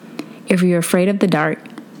If you're afraid of the dark,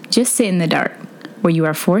 just sit in the dark, where you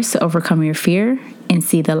are forced to overcome your fear and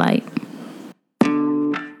see the light.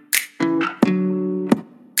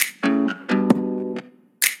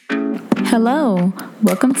 Hello,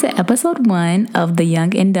 welcome to episode 1 of the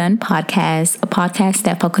Young and Done podcast, a podcast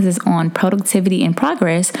that focuses on productivity and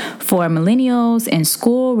progress for millennials in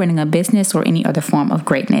school, running a business, or any other form of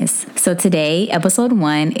greatness. So today, episode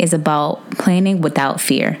 1 is about planning without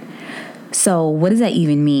fear. So what does that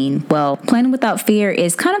even mean? Well, planning without fear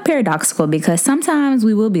is kind of paradoxical because sometimes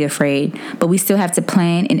we will be afraid, but we still have to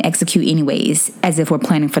plan and execute anyways, as if we're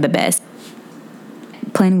planning for the best.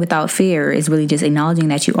 Planning without fear is really just acknowledging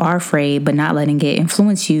that you are afraid, but not letting it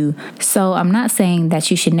influence you. So I'm not saying that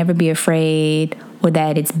you should never be afraid or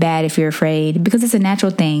that it's bad if you're afraid, because it's a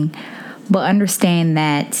natural thing. But understand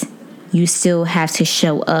that you still have to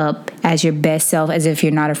show up as your best self, as if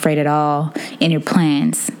you're not afraid at all in your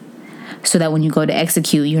plans. So that when you go to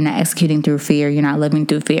execute, you're not executing through fear, you're not living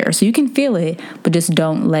through fear. So you can feel it, but just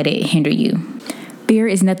don't let it hinder you. Fear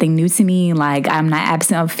is nothing new to me. Like, I'm not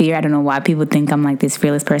absent of fear. I don't know why people think I'm like this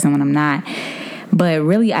fearless person when I'm not. But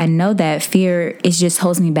really, I know that fear just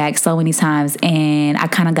holds me back so many times. And I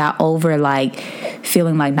kind of got over like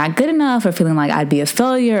feeling like not good enough, or feeling like I'd be a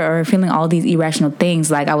failure, or feeling all these irrational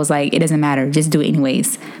things. Like, I was like, it doesn't matter. Just do it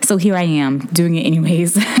anyways. So here I am doing it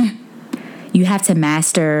anyways. You have to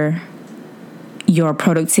master your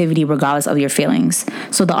productivity regardless of your feelings.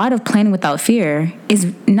 So the art of planning without fear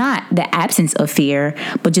is not the absence of fear,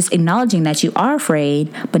 but just acknowledging that you are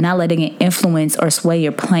afraid, but not letting it influence or sway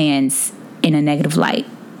your plans in a negative light.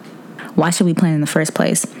 Why should we plan in the first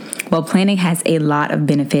place? Well, planning has a lot of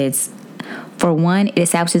benefits. For one, it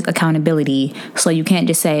establishes accountability. So you can't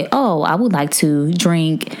just say, oh, I would like to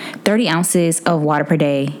drink 30 ounces of water per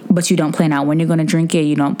day, but you don't plan out when you're going to drink it.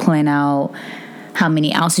 You don't plan out how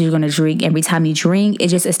many ounces you're going to drink every time you drink. It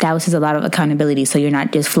just establishes a lot of accountability, so you're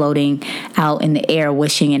not just floating out in the air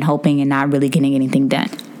wishing and hoping and not really getting anything done.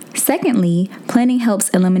 Secondly, planning helps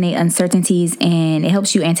eliminate uncertainties and it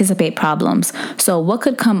helps you anticipate problems. So what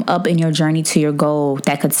could come up in your journey to your goal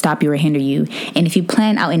that could stop you or hinder you? And if you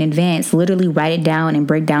plan out in advance, literally write it down and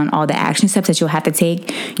break down all the action steps that you'll have to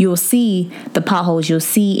take, you'll see the potholes, you'll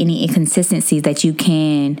see any inconsistencies that you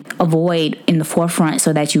can avoid in the forefront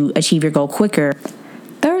so that you achieve your goal quicker.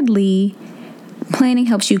 Thirdly, planning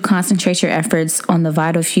helps you concentrate your efforts on the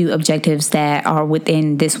vital few objectives that are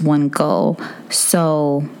within this one goal.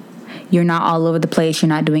 So you're not all over the place. You're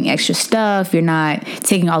not doing extra stuff. You're not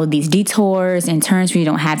taking all of these detours and turns where you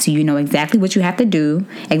don't have to. You know exactly what you have to do,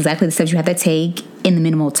 exactly the steps you have to take in the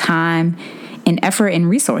minimal time and effort and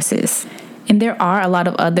resources. And there are a lot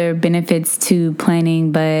of other benefits to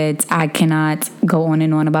planning, but I cannot go on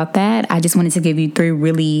and on about that. I just wanted to give you 3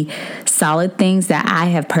 really solid things that I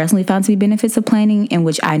have personally found to be benefits of planning, in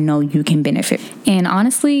which I know you can benefit. And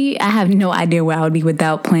honestly, I have no idea where I would be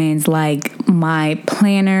without plans. Like my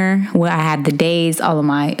planner, where I have the days, all of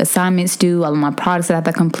my assignments due, all of my projects that I have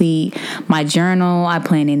to complete, my journal, I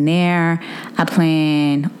plan in there. I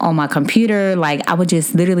plan on my computer. Like, I would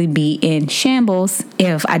just literally be in shambles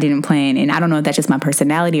if I didn't plan. And I don't know if that's just my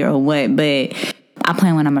personality or what, but I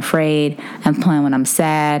plan when I'm afraid. I plan when I'm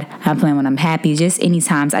sad. I plan when I'm happy. Just any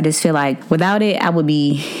times. I just feel like without it, I would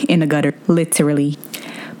be in the gutter, literally.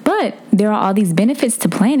 But there are all these benefits to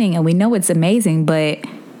planning, and we know it's amazing, but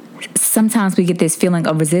sometimes we get this feeling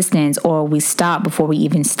of resistance, or we stop before we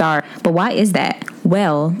even start. But why is that?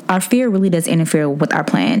 Well, our fear really does interfere with our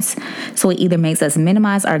plans. So it either makes us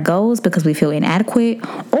minimize our goals because we feel inadequate,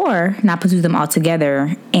 or not pursue them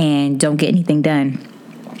altogether and don't get anything done.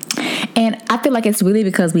 And I feel like it's really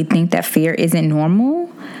because we think that fear isn't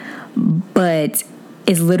normal, but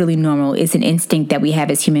it's literally normal. It's an instinct that we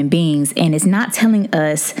have as human beings, and it's not telling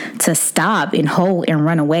us to stop and hold and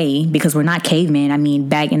run away because we're not cavemen. I mean,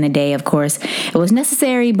 back in the day, of course, it was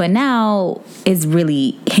necessary, but now it's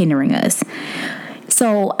really hindering us.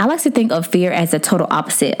 So I like to think of fear as the total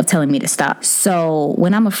opposite of telling me to stop. So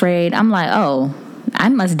when I'm afraid, I'm like, oh, I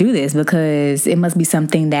must do this because it must be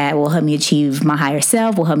something that will help me achieve my higher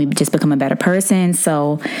self, will help me just become a better person.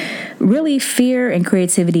 So really, fear and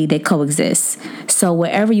creativity, they coexist. So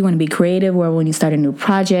wherever you want to be creative, wherever when you start a new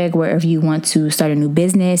project, wherever you want to start a new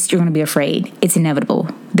business, you're going to be afraid. It's inevitable.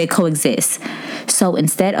 They coexist. So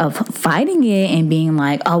instead of fighting it and being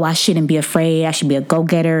like, oh, I shouldn't be afraid, I should be a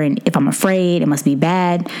go-getter, and if I'm afraid, it must be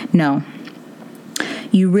bad. No.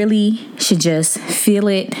 You really should just feel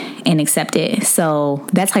it and accept it. So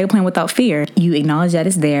that's how you plan without fear. You acknowledge that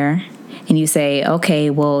it's there and you say, okay,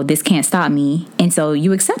 well, this can't stop me. And so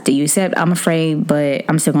you accept it. You accept, I'm afraid, but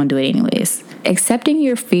I'm still going to do it anyways. Accepting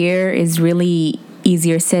your fear is really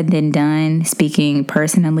easier said than done, speaking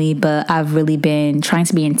personally, but I've really been trying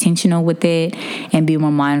to be intentional with it and be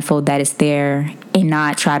more mindful that it's there and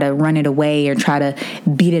not try to run it away or try to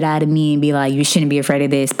beat it out of me and be like, you shouldn't be afraid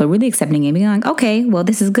of this, but really accepting it and being like, okay, well,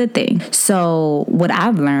 this is a good thing. So what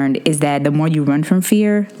I've learned is that the more you run from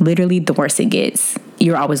fear, literally the worse it gets.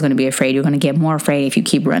 You're always going to be afraid. You're going to get more afraid if you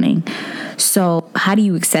keep running. So how do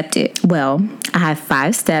you accept it? Well, I have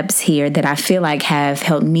 5 steps here that I feel like have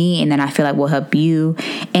helped me and then I feel like will help you.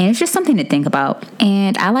 And it's just something to think about.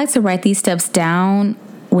 And I like to write these steps down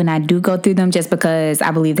when I do go through them, just because I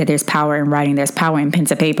believe that there's power in writing. There's power in pen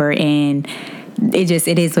to paper, and it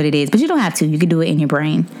is what it is. But you don't have to. You can do it in your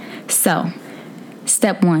brain. So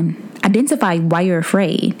step 1, identify why you're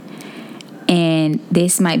afraid. And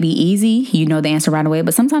this might be easy. You know the answer right away,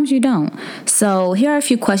 but sometimes you don't. So here are a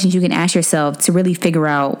few questions you can ask yourself to really figure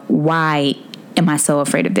out, why am I so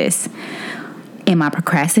afraid of this? Am I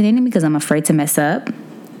procrastinating because I'm afraid to mess up?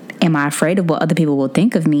 Am I afraid of what other people will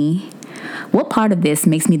think of me? What part of this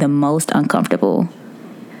makes me the most uncomfortable?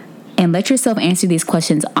 And let yourself answer these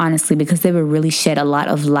questions honestly, because they will really shed a lot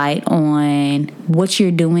of light on what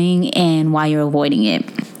you're doing and why you're avoiding it.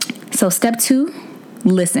 So step 2,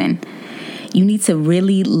 listen. You need to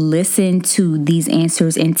really listen to these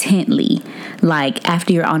answers intently. Like,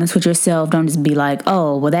 after you're honest with yourself, don't just be like,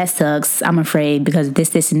 oh, well, that sucks. I'm afraid because of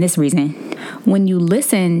this, and this reason. When you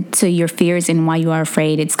listen to your fears and why you are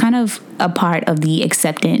afraid, it's kind of a part of the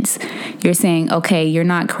acceptance. You're saying, okay, you're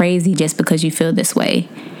not crazy just because you feel this way.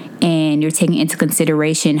 And you're taking into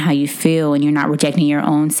consideration how you feel, and you're not rejecting your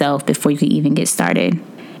own self before you can even get started.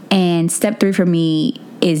 And step 3 for me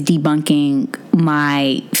is debunking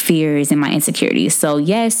my fears and my insecurities. So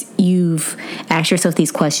yes, you've asked yourself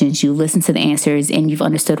these questions, you listened to the answers, and you've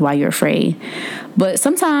understood why you're afraid. But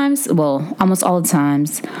sometimes, well, almost all the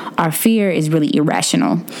times, our fear is really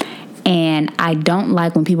irrational. And I don't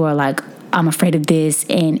like when people are like, I'm afraid of this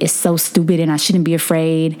and it's so stupid and I shouldn't be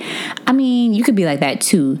afraid. I mean, you could be like that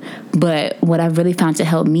too. But what I've really found to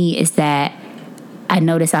help me is that I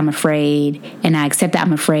notice I'm afraid and I accept that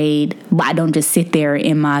I'm afraid, but I don't just sit there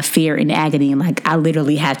in my fear and agony. Like, I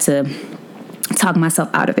literally have to talk myself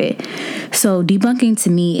out of it. So debunking to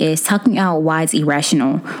me is talking out why it's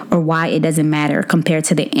irrational or why it doesn't matter compared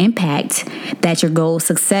to the impact that your goal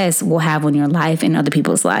success will have on your life and other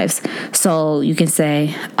people's lives. So you can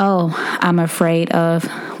say, oh, I'm afraid of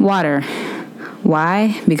water.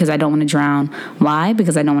 Why? Because I don't want to drown. Why?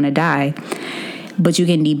 Because I don't want to die. But you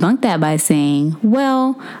can debunk that by saying,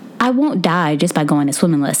 well, I won't die just by going to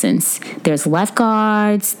swimming lessons. There's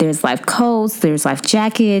lifeguards, there's life coats, there's life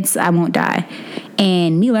jackets. I won't die.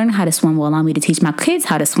 And me learning how to swim will allow me to teach my kids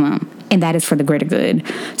how to swim. And that is for the greater good.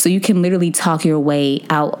 So you can literally talk your way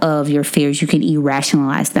out of your fears. You can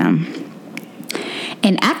irrationalize them.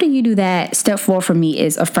 And after you do that, step 4 for me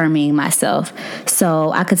is affirming myself.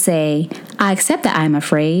 So I could say, I accept that I'm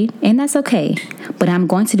afraid, and that's okay. But I'm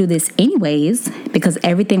going to do this anyways because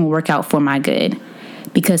everything will work out for my good.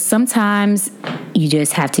 Because sometimes you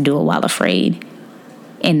just have to do it while afraid.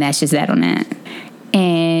 And that's just that on that.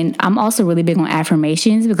 And I'm also really big on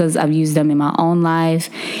affirmations because I've used them in my own life.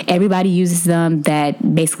 Everybody uses them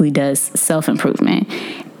that basically does self-improvement.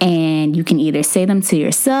 And you can either say them to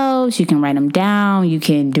yourselves, you can write them down, you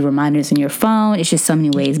can do reminders on your phone. It's just so many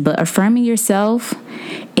ways. But affirming yourself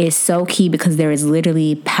is so key because there is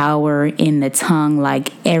literally power in the tongue.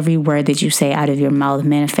 Like, every word that you say out of your mouth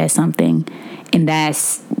manifests something. And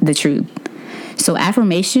that's the truth. So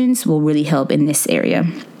affirmations will really help in this area.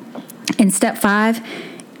 And step 5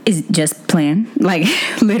 is just plan. Like,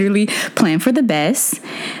 literally plan for the best.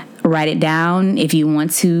 Write it down if you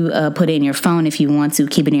want to, put it in your phone if you want to,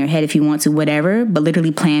 keep it in your head if you want to, whatever. But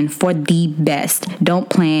literally plan for the best. Don't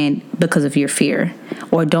plan because of your fear,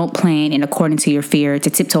 or don't plan in accordance to your fear to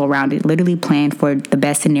tiptoe around it. Literally plan for the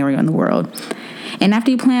best scenario in the world. And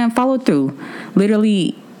after you plan, follow through.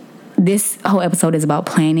 Literally, this whole episode is about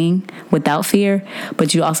planning without fear,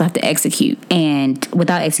 but you also have to execute. And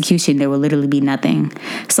without execution, there will literally be nothing.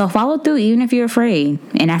 So follow through even if you're afraid.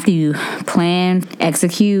 And after you plan,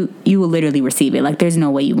 execute, you will literally receive it. Like, there's no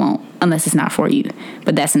way you won't, unless it's not for you.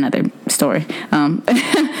 But that's another story.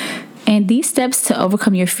 And these steps to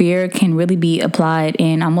overcome your fear can really be applied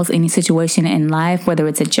in almost any situation in life, whether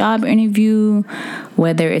it's a job interview,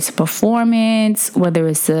 whether it's a performance, whether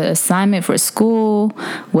it's an assignment for school,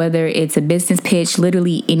 whether it's a business pitch,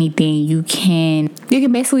 literally anything. You can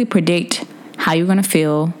basically predict how you're going to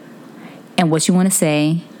feel and what you want to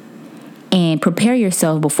say and prepare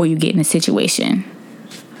yourself before you get in a situation.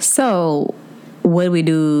 So what do we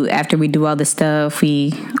do after we do all this stuff?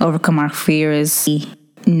 We overcome our fears. We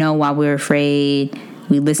know why we're afraid.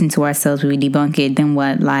 we listen to ourselves, we debunk it, then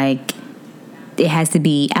what? Like, it has to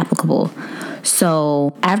be applicable.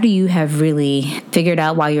 So after you have really figured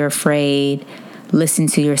out why you're afraid, listened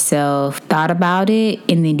to yourself, thought about it,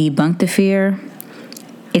 and then debunked the fear,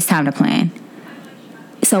 it's time to plan.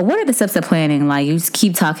 So what are the steps of planning? Like, you just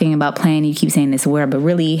keep talking about planning, you keep saying this word, but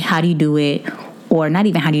really, how do you do it? Or not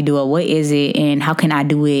even how do you do it, what is it, and how can I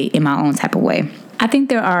do it in my own type of way? I think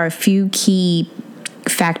there are a few key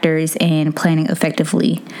factors in planning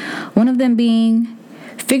effectively. One of them being,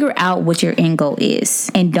 figure out what your end goal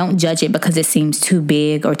is and don't judge it because it seems too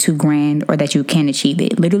big or too grand or that you can't achieve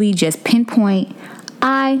it. Literally just pinpoint,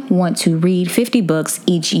 I want to read 50 books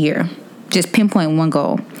each year. Just pinpoint one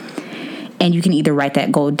goal. And you can either write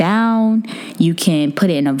that goal down, you can put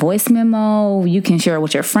it in a voice memo, you can share it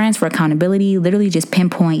with your friends for accountability. Literally just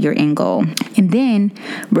pinpoint your end goal. And then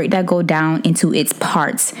break that goal down into its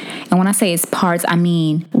parts. And when I say its parts, I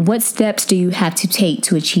mean, what steps do you have to take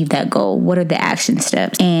to achieve that goal? What are the action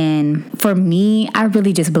steps? And for me, I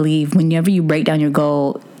really just believe whenever you break down your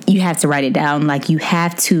goal, you have to write it down. Like, you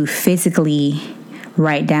have to physically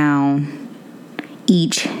write down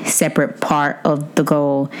each separate part of the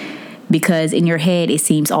goal. Because in your head, it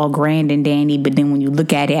seems all grand and dandy. But then when you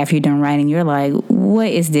look at it after you're done writing, you're like, what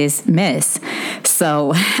is this mess?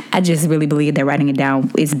 So I just really believe that writing it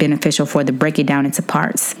down is beneficial for the break it down into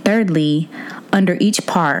parts. Thirdly, under each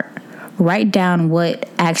part, write down what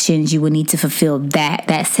actions you would need to fulfill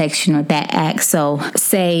that section or that act. So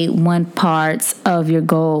say one part of your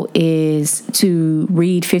goal is to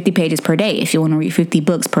read 50 pages per day. If you want to read 50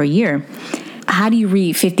 books per year. How do you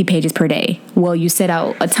read 50 pages per day? Well, you set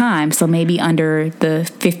out a time. So maybe under the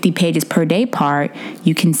 50 pages per day part,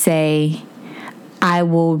 you can say, I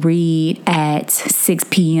will read at 6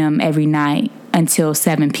 p.m. every night until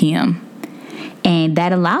 7 p.m. And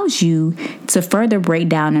that allows you to further break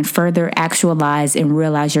down and further actualize and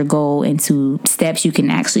realize your goal into steps you can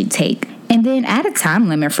actually take. And then add a time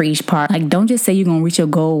limit for each part. Like, don't just say you're going to reach your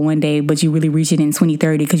goal one day, but you really reach it in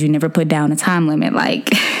 2030 because you never put down a time limit.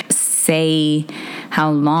 Like, say how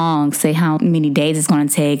long, say how many days it's going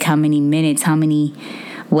to take, how many minutes, how many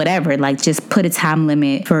whatever. Like, just put a time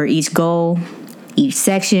limit for each goal, each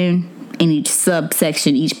section, and each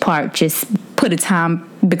subsection, each part. Just put a time,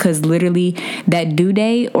 because literally that due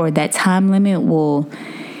date or that time limit will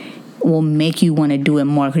make you want to do it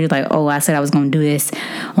more. Because you're like, oh, I said I was going to do this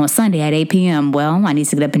on Sunday at 8 p.m. Well, I need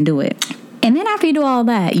to get up and do it. And then after you do all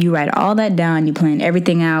that, you write all that down, you plan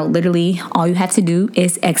everything out. Literally, all you have to do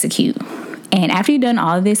is execute. And after you've done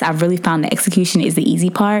all of this, I've really found that execution is the easy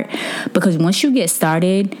part, because once you get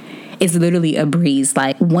started, it's literally a breeze.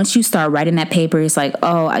 Like, once you start writing that paper, it's like,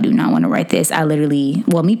 oh, I do not want to write this.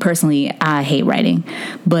 Me personally, I hate writing.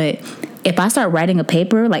 But if I start writing a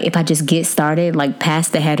paper, like if I just get started, like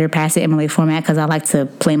past the header, past the MLA format, because I like to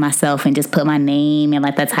play myself and just put my name and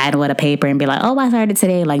like the title of the paper and be like, oh, I started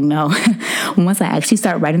today. Like, no. Once I actually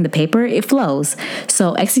start writing the paper, it flows.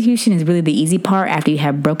 So execution is really the easy part. After you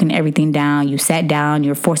have broken everything down, you sat down,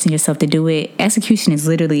 you're forcing yourself to do it. Execution is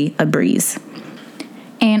literally a breeze.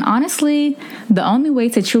 And honestly, the only way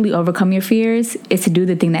to truly overcome your fears is to do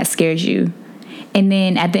the thing that scares you. And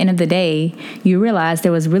then at the end of the day, you realize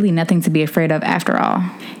there was really nothing to be afraid of after all.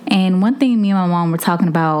 And one thing me and my mom were talking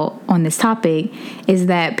about on this topic is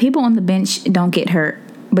that people on the bench don't get hurt,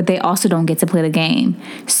 but they also don't get to play the game.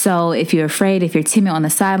 So if you're afraid, if you're timid on the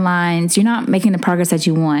sidelines, you're not making the progress that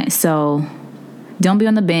you want. So don't be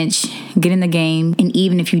on the bench, get in the game. And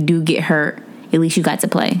even if you do get hurt, at least you got to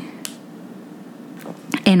play.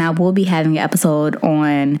 And I will be having an episode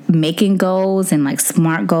on making goals and like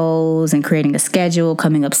SMART goals and creating a schedule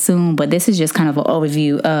coming up soon. But this is just kind of an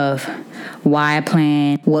overview of why I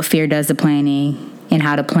plan, what fear does to planning, and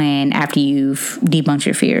how to plan after you've debunked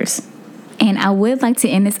your fears. And I would like to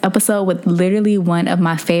end this episode with literally one of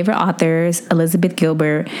my favorite authors, Elizabeth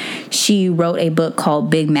Gilbert. She wrote a book called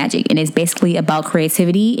Big Magic, and it's basically about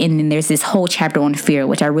creativity. And then there's this whole chapter on fear,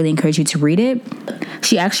 which I really encourage you to read it.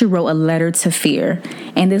 She actually wrote a letter to fear.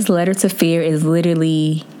 And this letter to fear is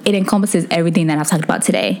literally, it encompasses everything that I've talked about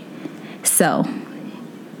today. So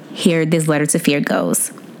here this letter to fear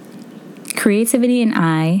goes. Creativity and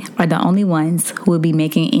I are the only ones who will be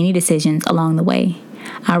making any decisions along the way.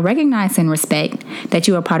 I recognize and respect that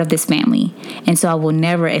you are part of this family, and so I will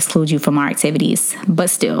never exclude you from our activities. But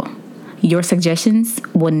still, your suggestions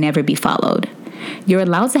will never be followed. You're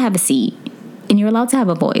allowed to have a seat, and you're allowed to have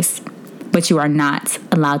a voice, but you are not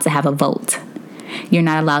allowed to have a vote. You're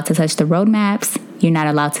not allowed to touch the roadmaps. You're not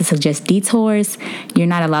allowed to suggest detours. You're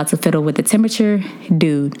not allowed to fiddle with the temperature.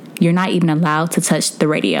 Dude, you're not even allowed to touch the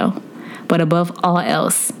radio. But above all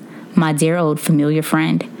else, My dear old familiar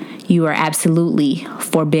friend, you are absolutely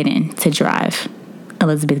forbidden to drive.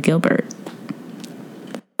 Elizabeth Gilbert.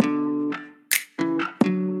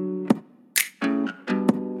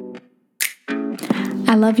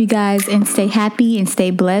 I love you guys, and stay happy and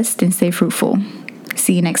stay blessed and stay fruitful.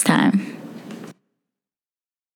 See you next time.